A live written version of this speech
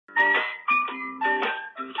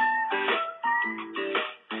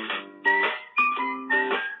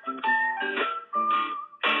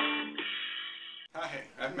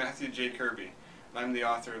Matthew Kirby. I'm the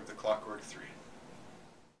author of the Clockwork Three.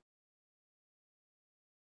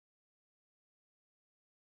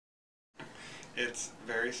 It's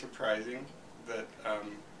very surprising that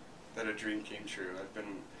that a dream came true. I've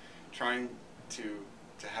been trying to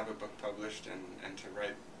have a book published and to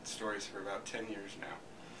write stories for about 10 years now.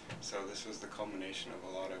 So this was the culmination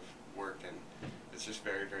of a lot of work, and it's just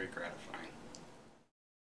very, very gratifying.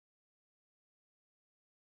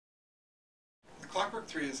 The Clockwork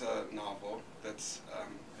Three is a novel that's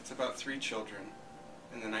it's about 3 children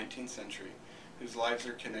in the 19th century whose lives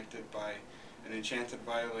are connected by an enchanted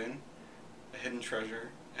violin, a hidden treasure,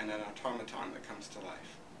 and an automaton that comes to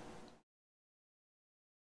life.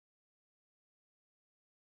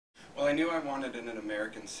 Well, I knew I wanted in an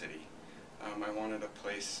American city. I wanted a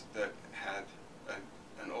place that had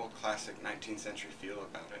an old classic 19th century feel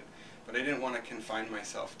about it, but I didn't want to confine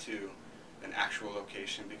myself to an actual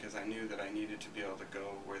location because I knew that I needed to be able to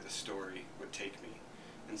go where the story would take me.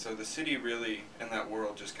 And so the city really, and that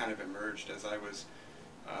world just kind of emerged as I was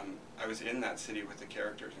in that city with the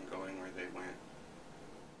characters and going where they went.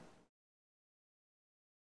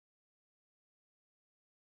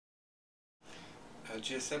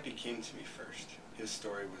 Giuseppe came to me first. His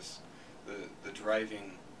story was the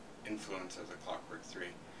driving influence of the Clockwork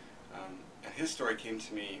Three. And his story came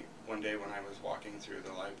to me one day when I was walking through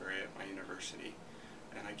the library at my university,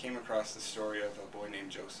 and I came across the story of a boy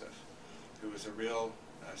named Joseph, who was a real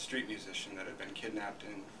street musician that had been kidnapped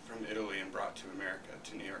from Italy and brought to America,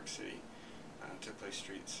 to New York City, to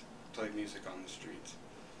play music on the streets.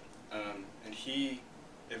 And he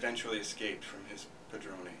eventually escaped from his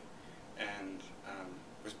padrone and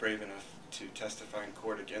was brave enough to testify in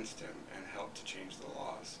court against him and help to change the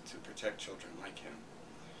laws to protect children like him.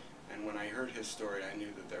 And when I heard his story, I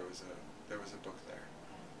knew that there was a book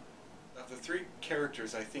there. Of the 3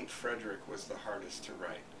 characters, I think Frederick was the hardest to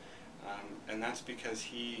write. And that's because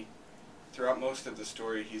throughout most of the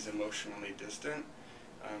story, he's emotionally distant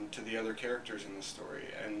to the other characters in the story.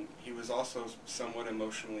 And he was also somewhat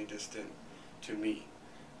emotionally distant to me.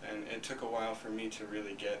 And it took a while for me to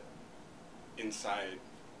really get inside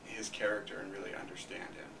his character and really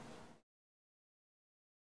understand him.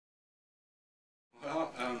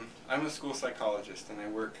 Well, I'm a school psychologist and I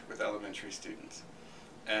work with elementary students.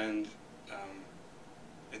 And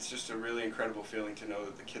it's just a really incredible feeling to know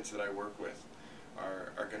that the kids that I work with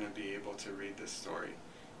are going to be able to read this story.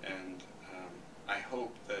 And I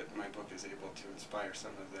hope that my book is able to inspire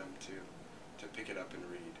some of them to pick it up and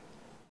read.